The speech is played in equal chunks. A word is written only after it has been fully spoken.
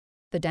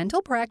The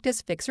Dental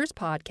Practice Fixers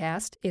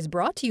podcast is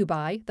brought to you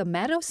by the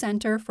Maddow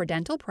Center for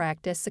Dental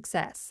Practice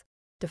Success.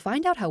 To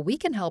find out how we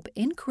can help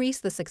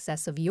increase the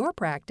success of your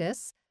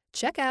practice,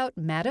 check out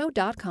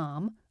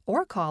maddow.com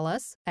or call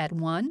us at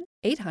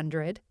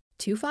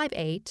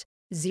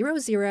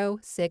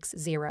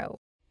 1-800-258-0060.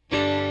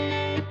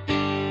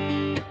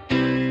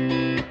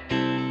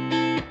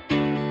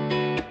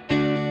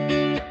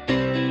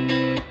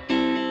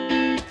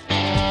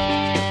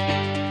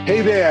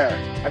 Hey there,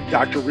 I'm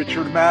Dr.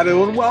 Richard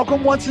Maddow, and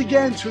welcome once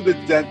again to the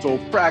Dental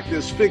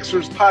Practice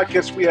Fixers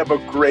podcast. We have a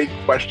great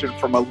question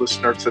from a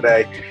listener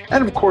today,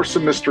 and of course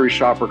some mystery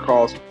shopper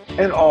calls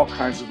and all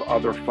kinds of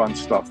other fun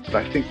stuff. But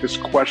I think this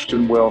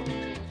question will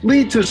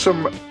lead to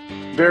some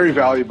very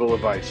valuable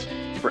advice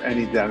for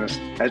any dentist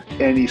at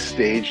any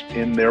stage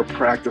in their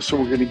practice. So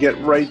we're going to get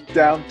right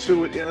down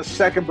to it in a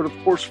second. But of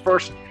course,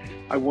 first,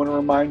 I want to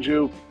remind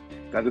you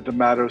that at the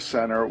Maddow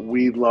Center,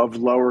 we love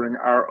lowering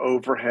our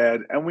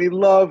overhead, and we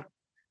love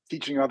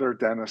teaching other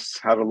dentists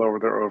how to lower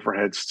their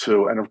overheads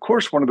too. And of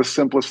course, one of the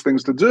simplest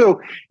things to do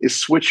is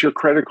switch your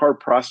credit card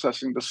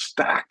processing to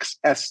Stax,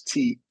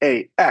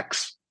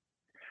 S-T-A-X,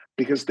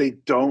 because they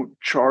don't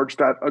charge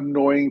that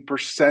annoying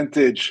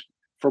percentage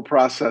for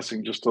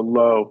processing, just a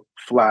low,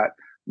 flat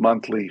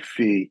monthly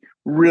fee,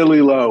 really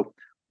low.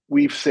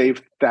 We've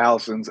saved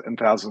thousands and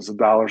thousands of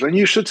dollars, and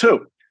you should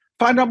too.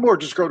 Find out more.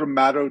 Just go to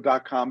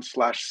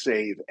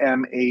maddow.com/save,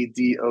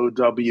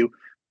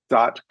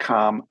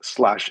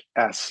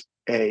 MADOW.com/SAVE.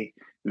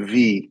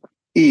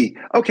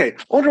 Okay,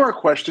 on to our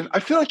question. I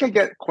feel like I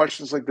get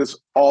questions like this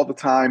all the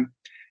time.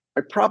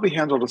 I probably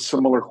handled a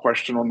similar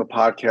question on the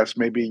podcast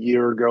maybe a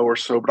year ago or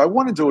so, but I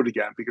want to do it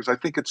again because I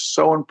think it's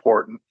so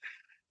important.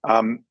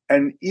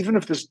 And even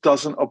if this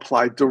doesn't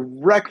apply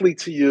directly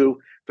to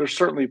you, there's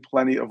certainly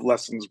plenty of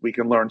lessons we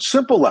can learn.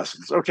 Simple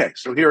lessons. Okay,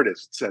 so here it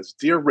is. It says,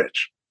 "Dear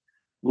Rich,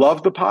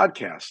 love the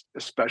podcast,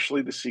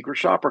 especially the secret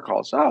shopper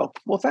calls." Oh,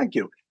 well, thank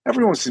you.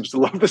 Everyone seems to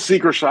love the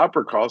secret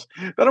shopper calls.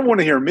 They don't want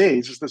to hear me.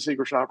 It's just the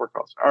secret shopper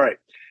calls. All right.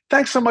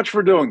 Thanks so much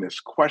for doing this.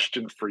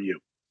 Question for you.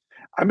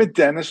 I'm a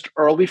dentist,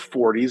 early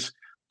 40s,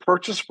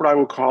 purchased what I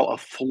would call a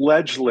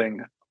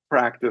fledgling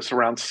practice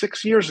around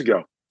 6 years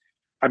ago.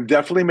 I'm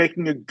definitely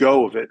making a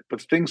go of it,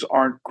 but things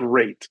aren't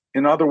great.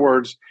 In other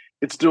words,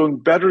 it's doing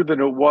better than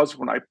it was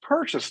when I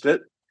purchased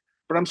it,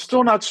 but I'm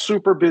still not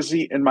super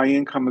busy and my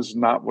income is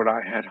not what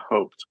I had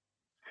hoped.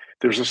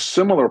 There's a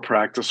similar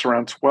practice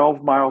around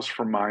 12 miles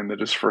from mine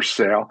that is for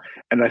sale,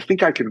 and I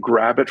think I could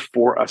grab it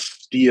for a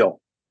steal.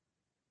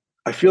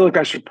 I feel like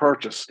I should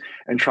purchase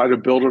and try to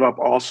build it up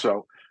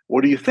also.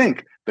 What do you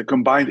think? The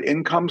combined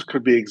incomes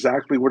could be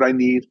exactly what I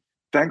need.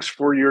 Thanks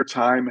for your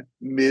time,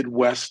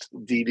 Midwest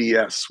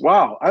DDS.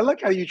 Wow, I like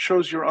how you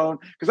chose your own,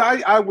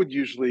 because I would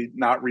usually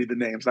not read the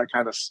names. I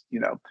kind of,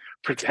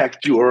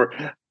 protect your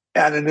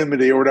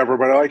anonymity or whatever,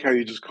 but I like how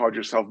you just called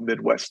yourself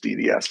Midwest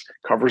DDS.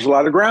 Covers a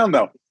lot of ground,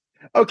 though.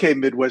 Okay,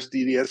 Midwest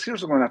DDS,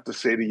 here's what I'm going to have to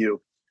say to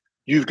you.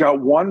 You've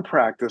got one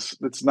practice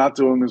that's not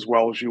doing as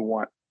well as you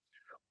want.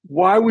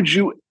 Why would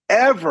you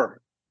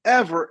ever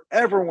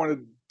want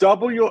to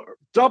double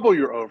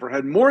your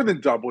overhead, more than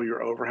double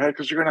your overhead?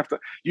 Because you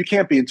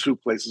can't be in two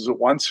places at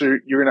once. So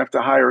you're going to have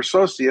to hire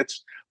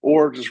associates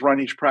or just run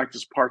each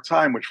practice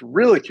part-time, which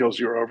really kills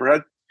your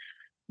overhead.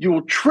 You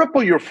will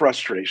triple your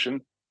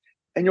frustration,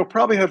 and you'll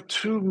probably have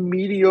two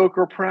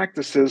mediocre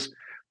practices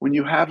when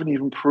you haven't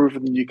even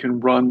proven you can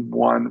run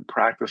one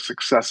practice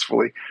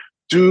successfully.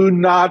 Do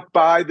not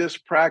buy this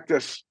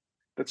practice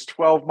that's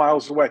 12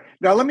 miles away.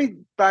 Now, let me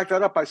back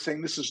that up by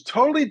saying this is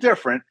totally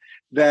different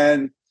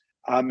than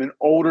an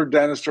older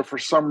dentist, or for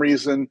some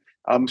reason,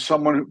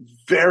 someone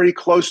very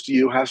close to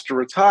you has to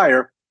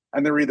retire,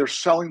 and they're either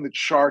selling the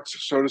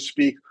charts, so to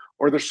speak,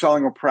 or they're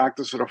selling a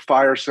practice at a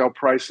fire sale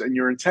price, and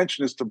your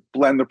intention is to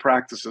blend the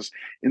practices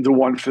into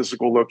one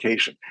physical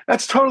location.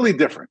 That's totally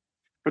different.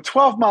 But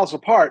 12 miles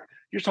apart,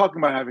 you're talking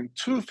about having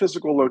two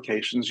physical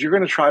locations. You're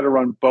going to try to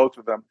run both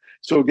of them.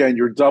 So again,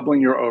 you're doubling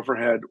your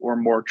overhead or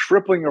more,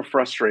 tripling your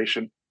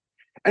frustration.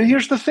 And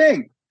here's the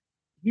thing.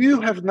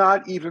 You have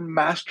not even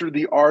mastered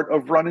the art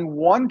of running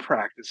one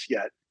practice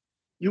yet.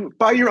 You,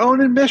 by your own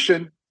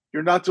admission,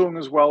 you're not doing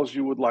as well as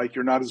you would like.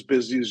 You're not as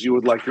busy as you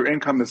would like. Your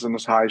income isn't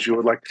as high as you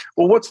would like.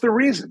 Well, what's the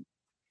reason?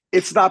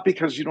 It's not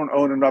because you don't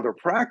own another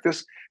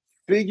practice.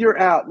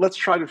 Let's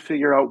try to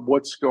figure out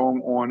what's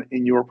going on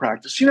in your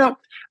practice.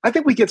 I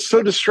think we get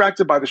so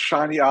distracted by the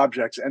shiny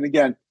objects. And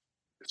again,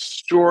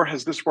 sure,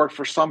 has this worked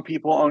for some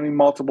people owning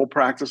multiple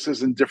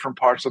practices in different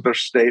parts of their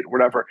state,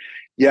 whatever?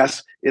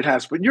 Yes, it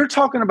has. But you're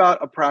talking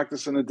about a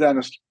practice and a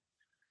dentist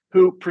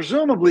who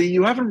presumably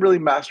you haven't really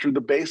mastered the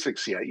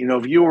basics yet.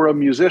 If you were a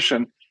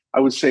musician,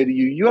 I would say to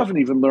you, you haven't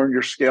even learned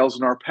your scales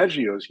and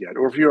arpeggios yet.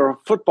 Or if you're a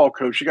football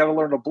coach, you got to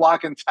learn to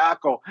block and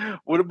tackle,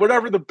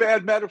 whatever the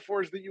bad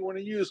metaphors that you want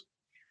to use.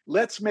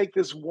 Let's make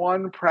this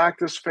one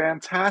practice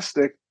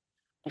fantastic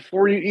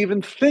before you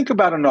even think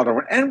about another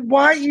one. And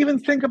why even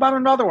think about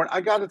another one?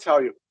 I got to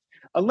tell you,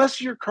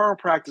 unless your current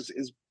practice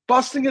is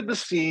busting at the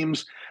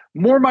seams,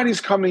 more money's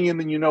coming in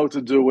than you know what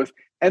to do with,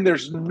 and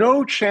there's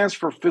no chance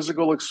for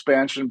physical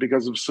expansion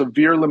because of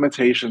severe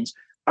limitations,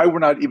 I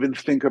would not even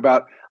think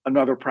about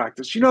another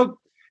practice.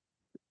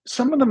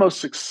 Some of the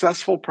most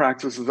successful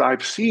practices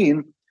I've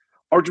seen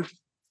are just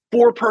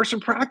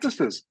four-person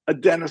practices: a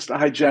dentist, a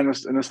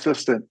hygienist, an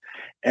assistant,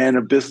 and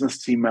a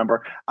business team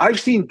member. I've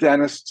seen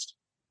dentists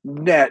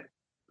net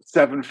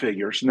seven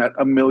figures, net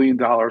 $1 million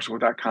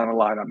with that kind of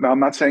lineup. Now, I'm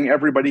not saying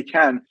everybody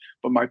can,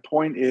 but my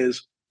point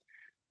is,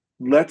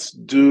 let's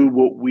do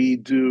what we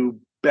do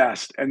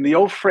best. And the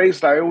old phrase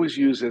that I always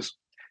use is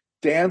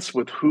dance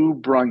with who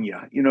brung you.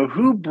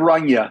 Who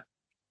brung you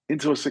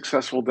into a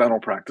successful dental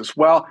practice?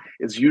 Well,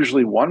 it's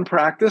usually one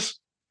practice,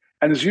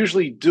 and is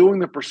usually doing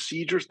the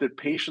procedures that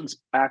patients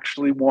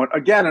actually want.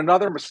 Again,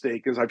 another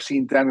mistake is I've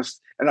seen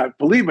dentists, and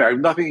believe me, I have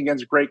nothing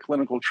against great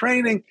clinical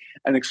training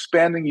and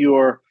expanding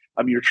your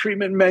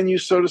treatment menu,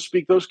 so to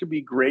speak. Those could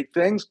be great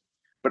things.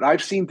 But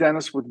I've seen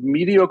dentists with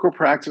mediocre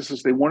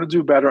practices. They want to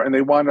do better, and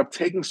they wind up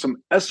taking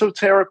some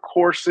esoteric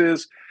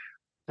courses,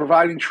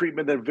 providing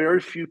treatment that very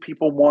few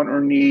people want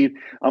or need,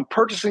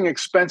 purchasing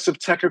expensive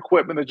tech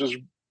equipment that just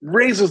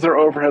raises their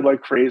overhead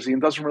like crazy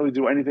and doesn't really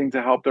do anything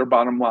to help their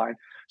bottom line.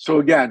 So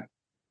again,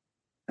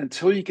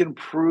 until you can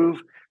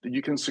prove that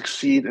you can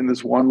succeed in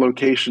this one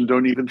location,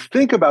 don't even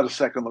think about a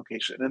second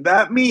location. And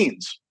that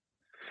means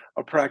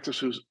a practice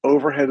whose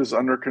overhead is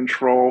under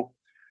control,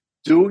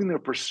 doing the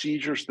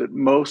procedures that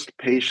most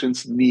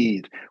patients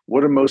need.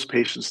 What do most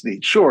patients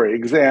need? Sure,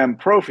 exam,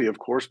 prophy, of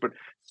course, but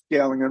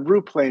scaling and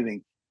root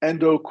planing,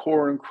 endo,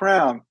 core, and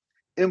crown,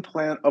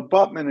 implant,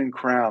 abutment, and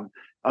crown.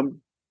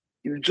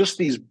 Just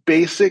these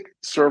basic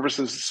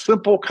services,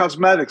 simple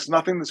cosmetics,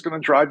 nothing that's going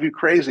to drive you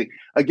crazy.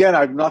 Again,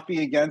 I have nothing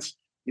against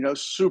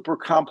super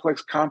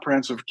complex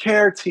comprehensive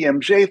care,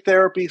 TMJ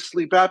therapy,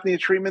 sleep apnea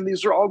treatment.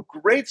 These are all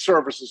great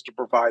services to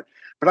provide.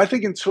 But I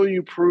think until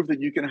you prove that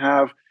you can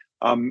have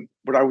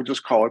what I would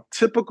just call a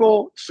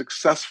typical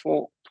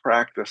successful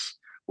practice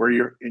where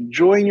you're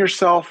enjoying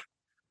yourself,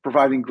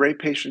 providing great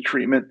patient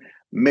treatment,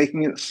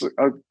 making it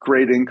a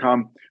great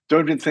income,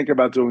 don't even think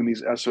about doing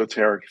these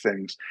esoteric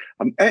things.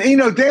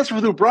 Dance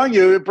with who brung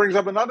you, it brings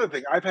up another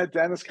thing. I've had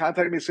dentists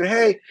contact me and say,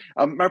 hey,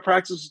 my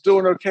practice is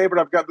doing okay, but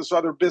I've got this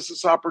other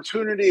business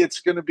opportunity. It's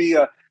going to be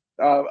a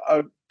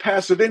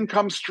passive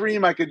income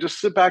stream. I could just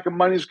sit back and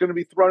money's going to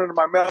be thrown into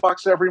my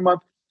mailbox every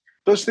month.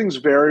 Those things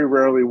very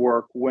rarely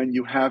work when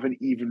you haven't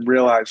even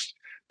realized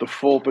the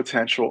full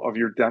potential of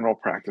your dental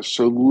practice.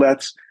 So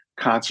let's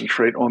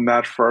concentrate on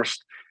that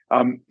first.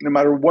 No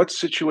matter what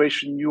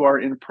situation you are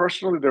in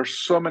personally, there's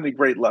so many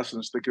great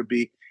lessons that could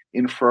be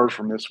inferred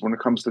from this when it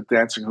comes to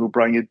dancing who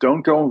brung you.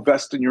 Don't go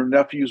invest in your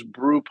nephew's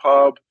brew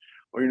pub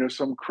or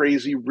some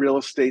crazy real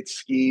estate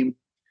scheme.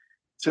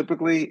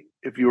 Typically,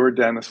 if you're a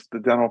dentist, the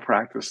dental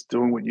practice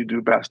doing what you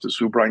do best is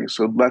who brung you.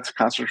 So let's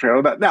concentrate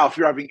on that. Now, if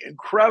you're having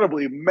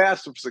incredibly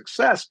massive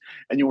success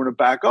and you want to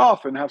back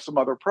off and have some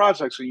other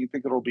projects and you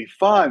think it'll be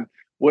fun,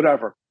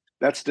 whatever,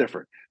 that's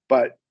different.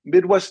 But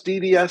Midwest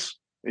DDS,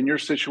 in your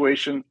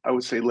situation, I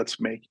would say let's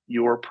make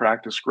your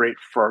practice great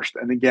first.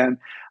 And again,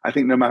 I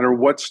think no matter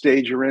what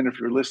stage you're in, if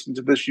you're listening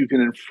to this, you can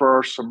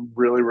infer some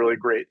really, really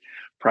great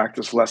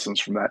practice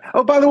lessons from that.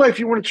 Oh, by the way, if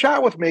you want to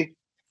chat with me,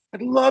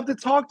 I'd love to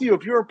talk to you.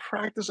 If you're a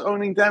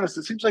practice-owning dentist,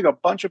 it seems like a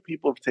bunch of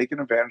people have taken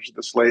advantage of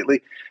this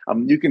lately.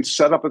 You can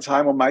set up a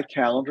time on my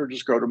calendar.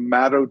 Just go to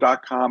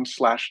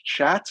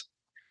maddow.com/chat.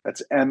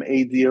 That's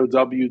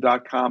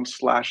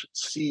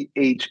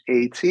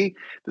madow.com/CHAT.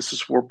 This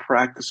is for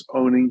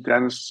practice-owning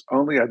dentists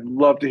only. I'd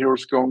love to hear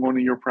what's going on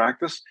in your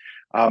practice.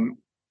 No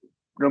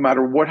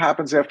matter what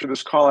happens after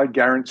this call, I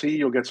guarantee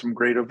you'll get some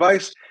great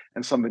advice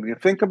and something to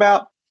think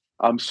about.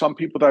 Some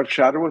people that I've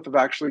chatted with have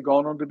actually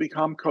gone on to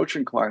become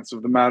coaching clients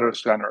of the Maddow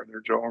Center. They're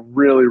doing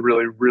really,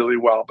 really, really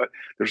well. But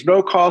there's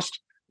no cost,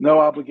 no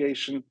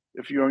obligation.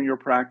 If you own your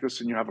practice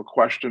and you have a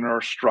question or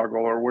a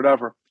struggle or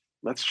whatever,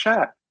 let's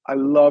chat. I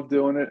love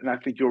doing it, and I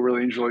think you'll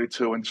really enjoy it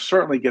too, and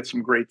certainly get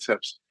some great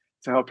tips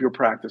to help your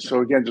practice. So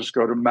again, just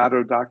go to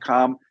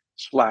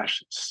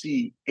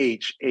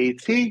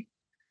maddow.com/CHAT.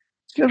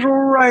 Schedule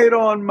right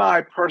on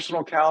my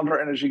personal calendar,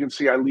 and as you can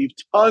see, I leave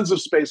tons of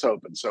space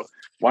open. So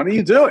why don't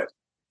you do it?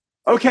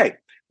 Okay,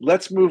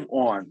 let's move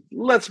on.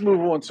 Let's move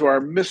on to our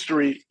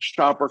mystery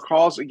shopper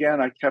calls. Again,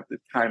 I kept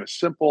it kind of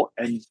simple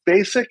and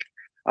basic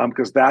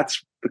because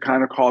that's the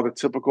kind of call that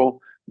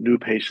typical new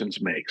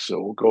patients make.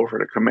 So we'll go over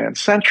to Command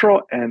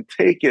Central and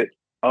take it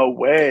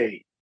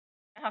away.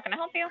 How can I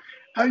help you?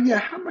 Yeah,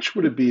 how much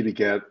would it be to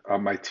get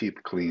my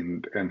teeth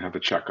cleaned and have a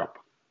checkup?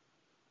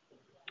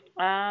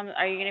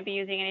 Are you going to be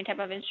using any type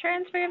of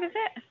insurance for your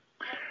visit?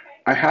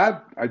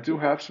 I do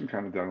have some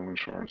kind of dental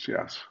insurance,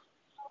 yes.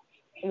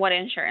 What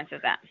insurance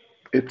is that?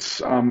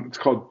 It's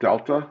called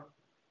Delta.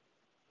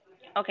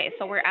 Okay,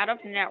 so we're out of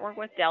network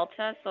with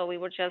Delta, so we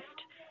would just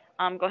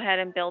go ahead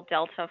and bill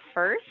Delta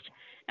first,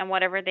 and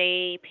whatever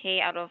they pay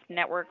out of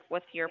network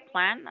with your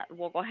plan,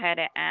 we'll go ahead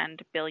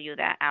and bill you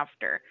that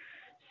after.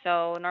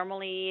 So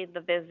normally the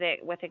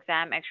visit with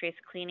exam, x-rays,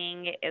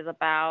 cleaning is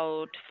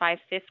about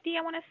 $550,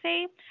 I want to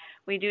say.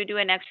 We do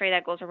an x-ray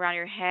that goes around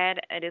your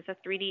head. It is a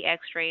 3D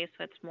x-ray,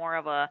 so it's more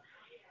of a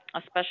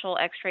a special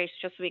X-ray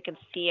just so we can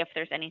see if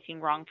there's anything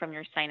wrong from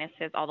your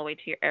sinuses all the way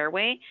to your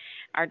airway.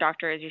 Our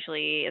doctor is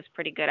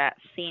pretty good at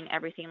seeing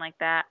everything like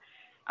that.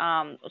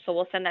 So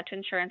we'll send that to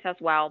insurance as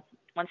well.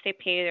 Once they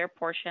pay their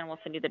portion, we'll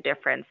send you the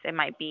difference. It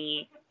might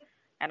be,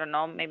 I don't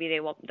know, maybe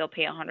they'll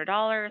pay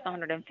 $100,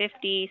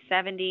 150,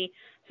 70.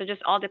 So it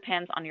just all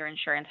depends on your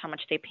insurance how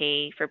much they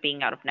pay for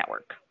being out of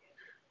network.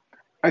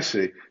 I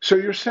see. So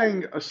you're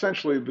saying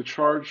essentially the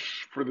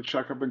charge for the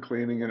checkup and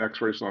cleaning and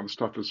X-rays and all this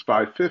stuff is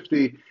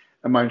 550,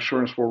 and my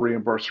insurance will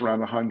reimburse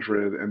around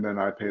 100, and then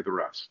I pay the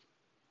rest.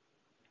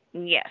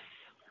 Yes.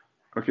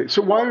 Okay.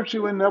 So why aren't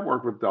you in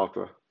network with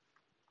Delta?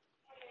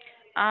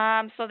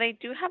 So they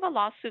do have a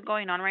lawsuit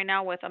going on right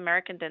now with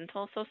American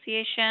Dental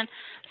Association.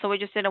 So we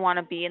just didn't want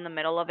to be in the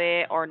middle of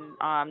it or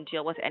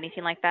deal with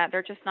anything like that.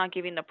 They're just not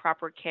giving the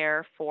proper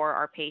care for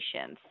our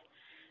patients.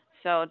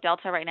 So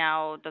Delta right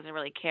now doesn't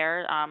really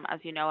care. As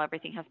you know,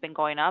 everything has been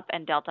going up,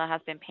 and Delta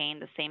has been paying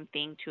the same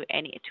thing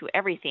to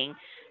everything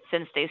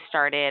since they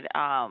started,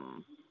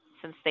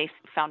 since they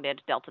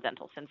founded Delta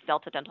Dental. Since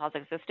Delta Dental has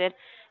existed,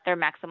 their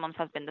maximums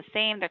have been the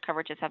same, their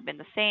coverages have been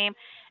the same,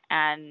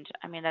 and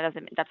I mean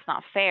that's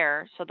not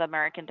fair. So the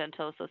American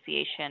Dental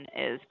Association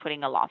is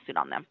putting a lawsuit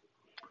on them.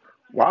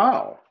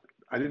 Wow.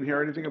 I didn't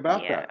hear anything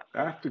about Yeah, that.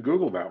 I have to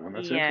Google that one.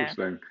 That's yeah,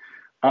 interesting.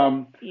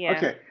 yeah.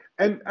 Okay.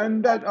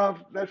 And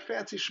that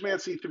fancy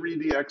schmancy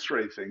 3D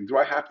X-ray thing, do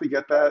I have to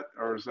get that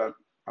or is that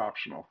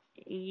optional?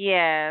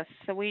 Yes,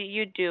 so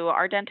you do.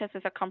 Our dentist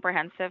is a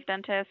comprehensive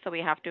dentist, so we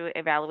have to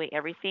evaluate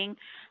everything.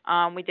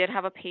 We did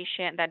have a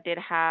patient that did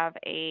have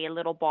a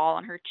little ball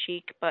on her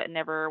cheek, but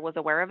never was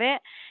aware of it.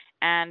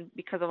 And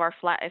because of our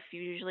flat, if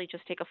you usually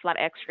just take a flat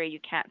X-ray, you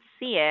can't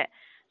see it.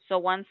 So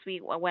once we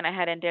went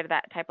ahead and did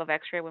that type of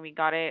X-ray when we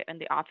got it in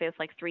the office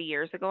like 3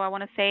 years ago, I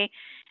want to say,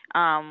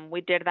 we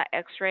did that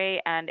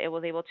X-ray and it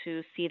was able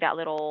to see that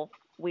little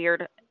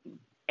weird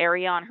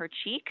area on her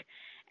cheek,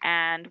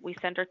 and we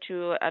sent her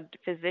to a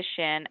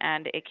physician,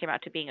 and it came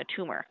out to being a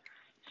tumor.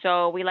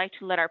 So we like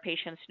to let our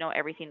patients know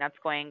everything that's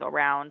going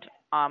around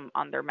on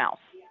their mouth.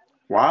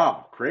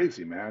 Wow,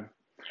 crazy, man.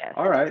 Yes,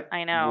 All right.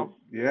 I know.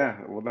 Well, yeah,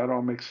 well, that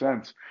all makes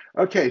sense.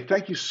 Okay,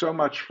 thank you so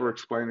much for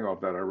explaining all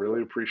that. I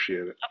really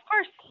appreciate it. Of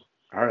course.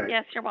 All right.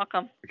 Yes, you're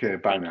welcome. Okay,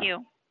 bye Thank now.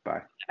 you.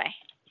 Bye. Bye.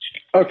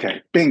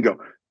 Okay, bingo.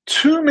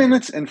 2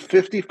 minutes and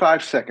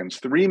 55 seconds,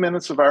 3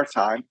 minutes of our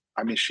time.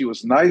 I mean, she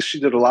was nice. She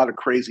did a lot of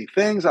crazy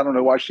things. I don't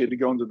know why she had to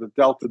go into the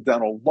Delta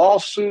Dental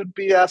lawsuit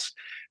BS.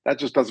 That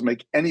just doesn't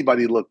make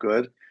anybody look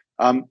good.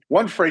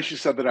 One phrase she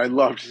said that I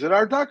loved, she said,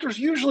 our doctor's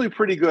usually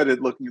pretty good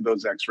at looking at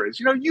those x-rays.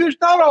 You know,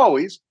 not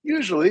always,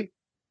 usually.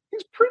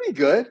 He's pretty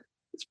good.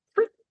 It's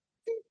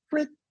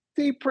pretty.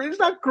 It's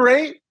not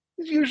great.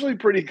 He's usually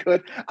pretty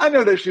good. I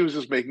know that she was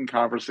just making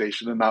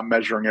conversation and not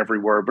measuring every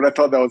word, but I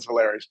thought that was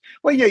hilarious.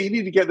 Well, yeah, you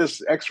need to get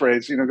this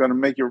x-rays, going to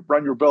make you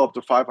run your bill up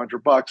to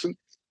 $500, and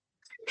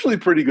usually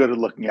pretty good at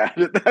looking at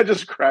it. That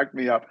just cracked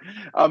me up.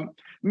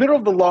 Middle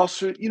of the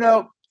lawsuit,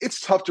 it's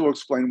tough to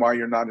explain why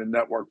you're not in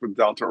network with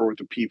Delta or with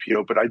the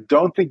PPO, but I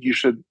don't think you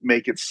should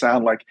make it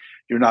sound like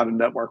you're not in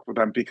network with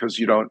them because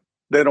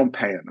they don't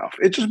pay enough.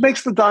 It just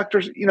makes the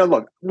doctors,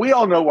 look, we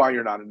all know why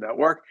you're not in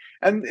network.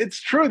 And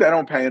it's true they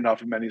don't pay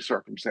enough in many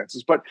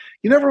circumstances, but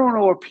you never want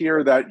to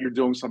appear that you're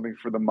doing something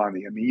for the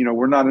money. I mean,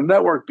 we're not in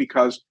network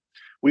because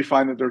we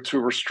find that they're too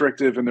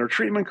restrictive in their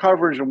treatment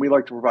coverage, and we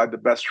like to provide the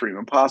best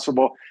treatment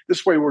possible.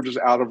 This way, we're just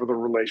out of the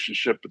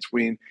relationship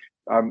between,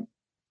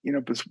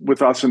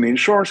 with us and the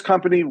insurance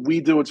company.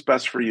 We do what's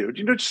best for you.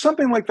 Just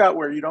something like that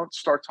where you don't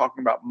start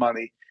talking about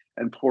money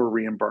and poor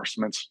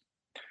reimbursements.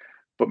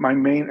 But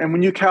and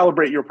when you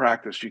calibrate your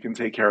practice, you can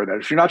take care of that.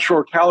 If you're not sure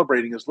what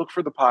calibrating is, look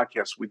for the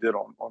podcast we did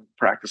on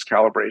practice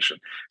calibration.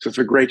 So it's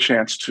a great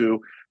chance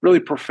to really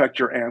perfect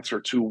your answer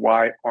to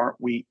why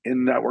aren't we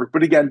in network.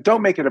 But again,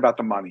 don't make it about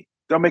the money.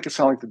 Don't make it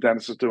sound like the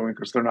dentist is doing it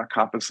because they're not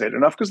compensated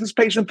enough, because this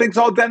patient thinks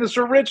all dentists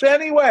are rich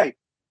anyway.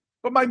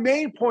 But my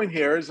main point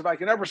here is, if I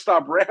can ever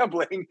stop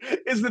rambling,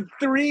 is that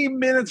 3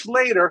 minutes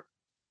later,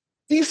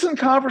 decent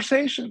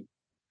conversation.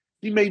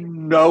 He made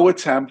no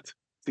attempt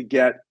to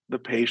get the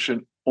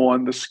patient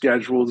on the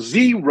schedule.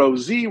 0,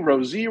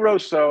 0, 0.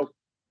 So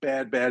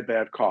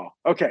bad call.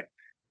 Okay,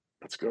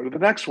 let's go to the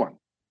next one.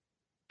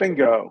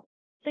 Bingo.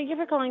 Thank you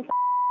for calling.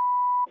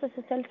 This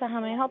is Elsa.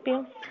 How may I help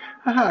you?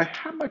 Hi,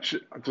 how much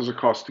does it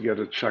cost to get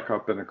a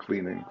checkup and a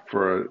cleaning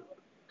for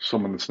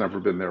someone that's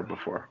never been there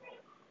before?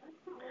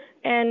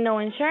 And no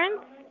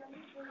insurance?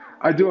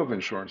 I do have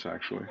insurance,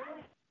 actually.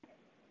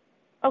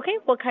 Okay,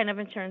 what kind of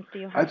insurance do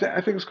you have?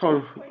 I think it's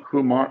called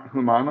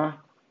Humana.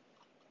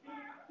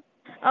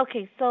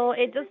 Okay, so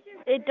it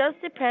does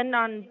depend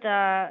on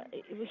the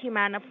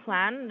Humana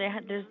plan.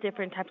 There's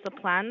different types of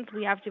plans.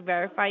 We have to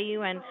verify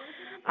you, and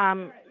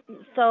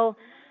so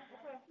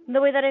the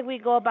way that we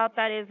go about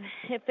that is,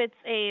 if it's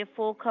a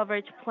full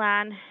coverage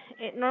plan,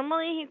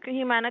 normally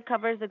Humana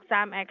covers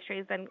exam,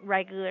 X-rays, and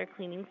regular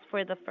cleanings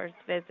for the first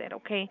visit.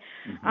 Okay,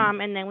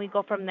 and then we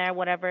go from there,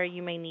 whatever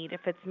you may need.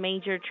 If it's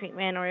major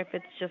treatment or if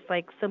it's just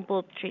like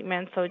simple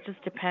treatment, so it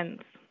just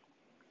depends.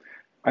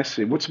 I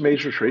see. What's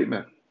major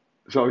treatment?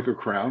 Is that like a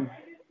crown?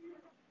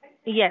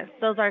 Yes,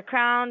 those are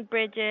crown,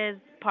 bridges,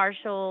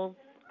 partials,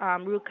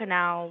 root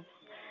canals,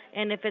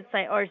 and if it's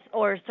like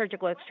or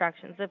surgical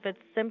extractions. If it's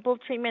simple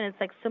treatment, it's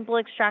like simple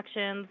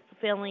extractions,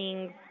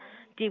 fillings,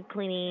 deep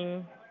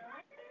cleaning.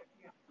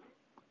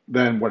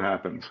 Then what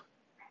happens?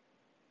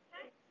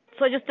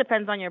 So it just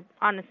depends on your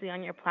on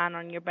your plan,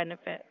 on your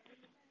benefits.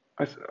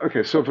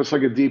 Okay, so if it's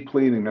like a deep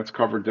cleaning, that's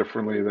covered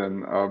differently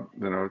than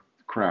a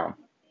crown.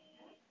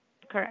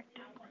 Correct.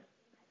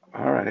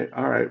 All right,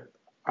 all right.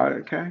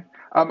 Okay.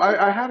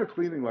 I had a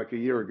cleaning like a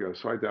year ago,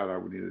 so I doubt I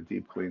would need a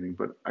deep cleaning,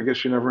 but I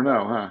guess you never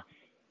know, huh?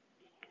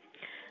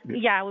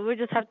 Yeah, we would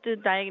just have to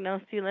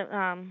diagnose you.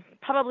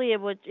 Probably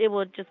it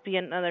would just be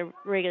another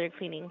regular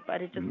cleaning,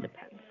 but it just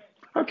depends.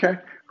 Okay,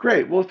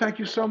 great. Well, thank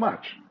you so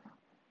much.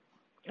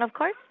 Of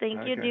course,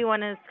 thank you. Okay. Do you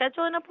want to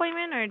schedule an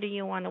appointment or do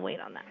you want to wait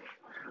on that?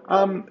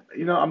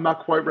 I'm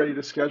not quite ready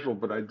to schedule,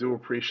 but I do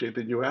appreciate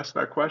that you asked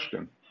that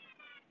question.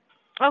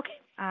 Okay,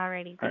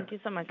 alrighty. All Thank right. you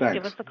so much. Thanks.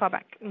 Give us a call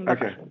back. Bye-bye.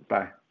 Okay,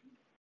 bye.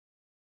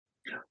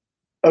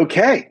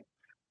 Okay.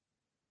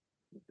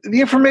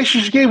 The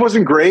information she gave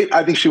wasn't great.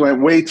 I think she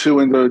went way too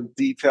into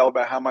detail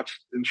about how much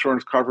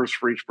insurance covers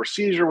for each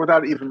procedure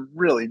without even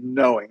really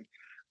knowing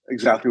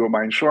exactly what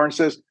my insurance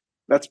is.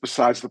 That's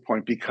besides the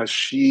point because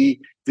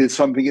she did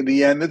something in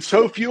the end that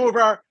so few of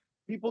our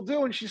people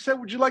do. And she said,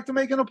 would you like to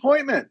make an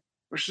appointment?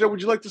 Or she said,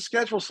 would you like to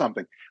schedule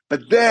something?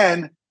 But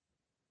then,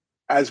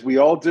 as we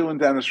all do in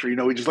dentistry,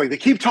 we just like to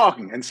keep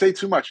talking and say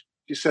too much.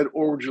 She said,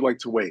 or would you like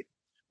to wait?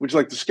 Would you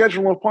like to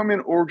schedule an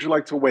appointment or would you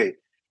like to wait?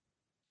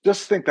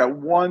 Just think that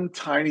one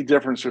tiny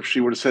difference if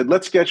she would have said,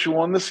 let's get you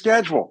on the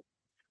schedule.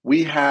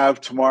 We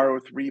have tomorrow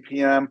at 3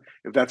 p.m.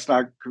 If that's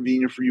not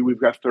convenient for you, we've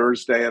got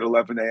Thursday at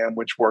 11 a.m.,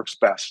 which works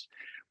best.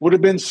 Would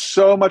have been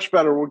so much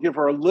better. We'll give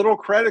her a little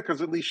credit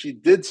because at least she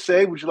did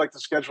say, would you like to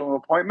schedule an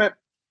appointment?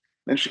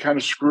 Then she kind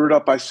of screwed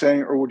up by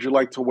saying, or would you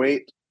like to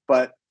wait?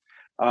 But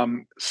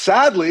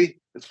sadly,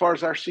 as far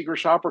as our secret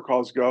shopper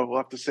calls go, we'll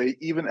have to say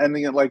even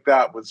ending it like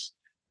that was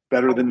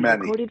better than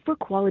many. Recorded for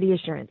quality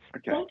assurance.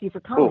 Okay. Thank you for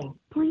calling. Cool.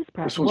 Please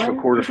press This one's 1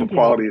 recorded to for continue.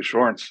 quality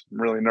assurance.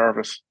 I'm really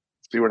nervous.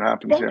 See what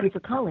happens Thank here. you for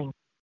calling.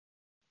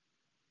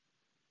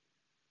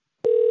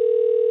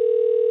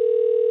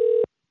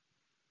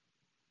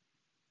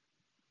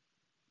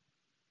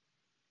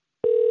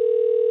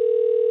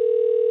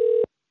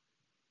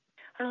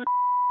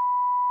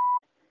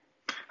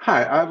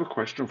 Hi, I have a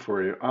question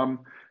for you.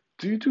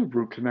 Do you do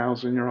root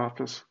canals in your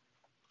office?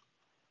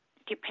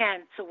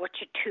 Depends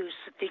which tooth.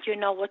 Did you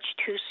know which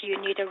tooth you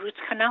need a root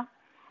canal?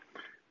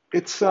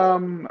 It's I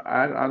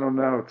don't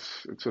know.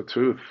 It's a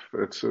tooth.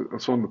 It's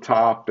on the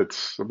top.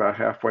 It's about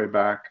halfway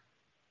back.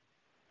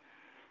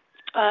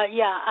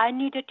 Yeah, I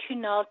need to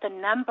know the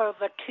number of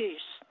a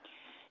tooth.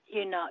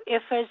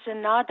 If it's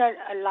not a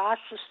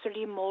last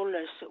 3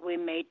 molars, we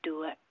may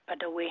do it, but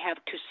we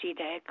have to see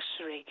the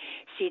X-ray.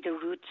 See the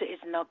roots is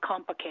not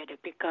complicated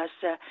because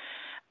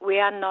we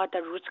are not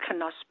a root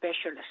canal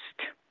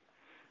specialist.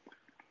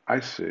 I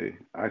see.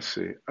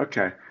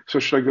 Okay. So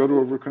should I go to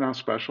a root canal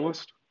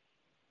specialist?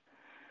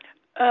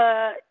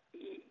 Yeah,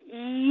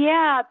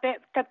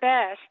 the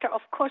best.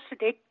 Of course,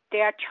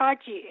 their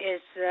charge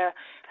is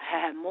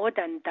more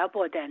than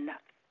double than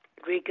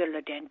regular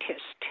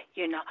dentist,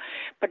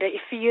 But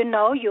if you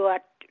know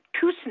your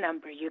tooth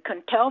number, you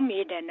can tell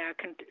me, then I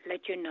can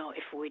let you know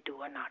if we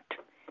do or not.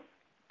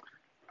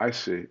 I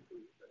see.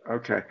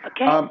 Okay.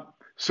 Okay.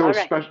 So all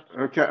right.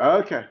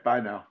 Okay.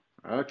 Bye now.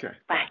 Okay.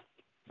 Bye.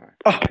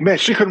 Oh man,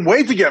 she couldn't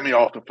wait to get me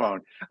off the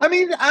phone. I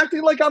mean,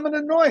 acting like I'm an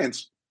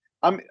annoyance.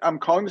 I'm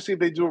calling to see if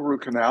they do a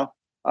root canal.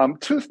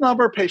 Tooth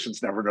number,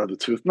 patients never know the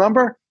tooth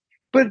number.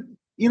 But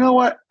you know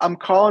what? I'm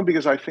calling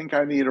because I think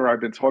I need, or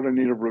I've been told I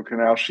need a root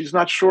canal. She's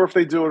not sure if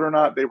they do it or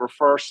not. They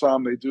refer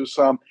some, they do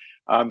some.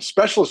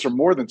 Specialists are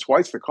more than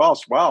twice the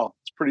cost. Wow,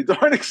 it's pretty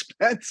darn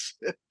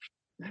expensive.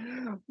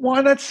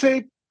 Why not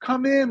say,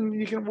 come in?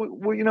 You can,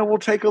 we'll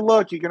take a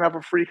look. You can have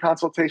a free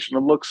consultation, a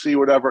look, see,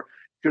 whatever.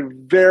 You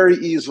could very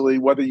easily,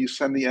 whether you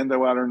send the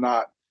endo out or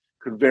not,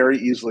 could very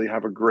easily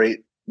have a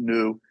great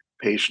new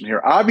patient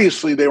here.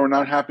 Obviously, they were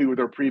not happy with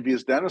their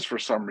previous dentist for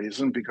some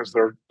reason because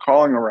they're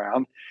calling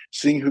around,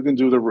 seeing who can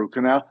do the root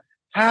canal.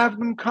 Have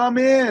them come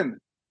in.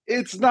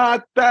 It's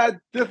not that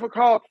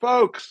difficult,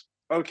 folks.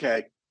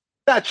 Okay,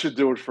 that should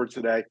do it for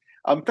today.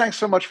 Thanks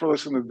so much for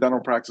listening to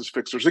Dental Practice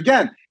Fixers.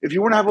 Again, if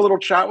you want to have a little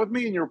chat with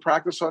me and you're a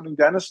practice-owning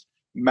dentist,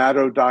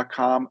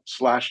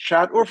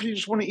 Maddo.com/chat. Or if you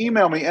just want to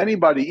email me,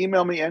 anybody,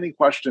 email me any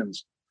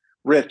questions.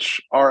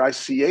 Rich,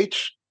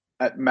 R-I-C-H,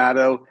 at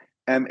Maddow,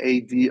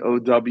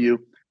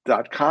 MADOW.com.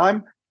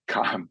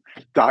 Chyme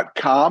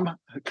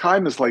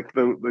is like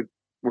the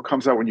what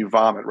comes out when you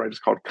vomit, right? It's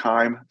called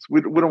chyme. So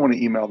we don't want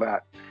to email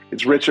that.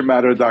 It's rich at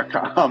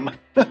Maddow.com.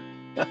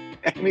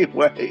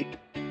 Anyway,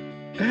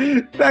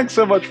 thanks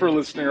so much for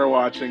listening or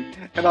watching,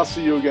 and I'll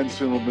see you again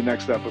soon on the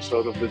next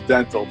episode of the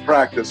Dental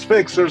Practice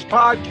Fixers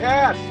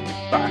podcast.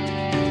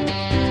 Bye.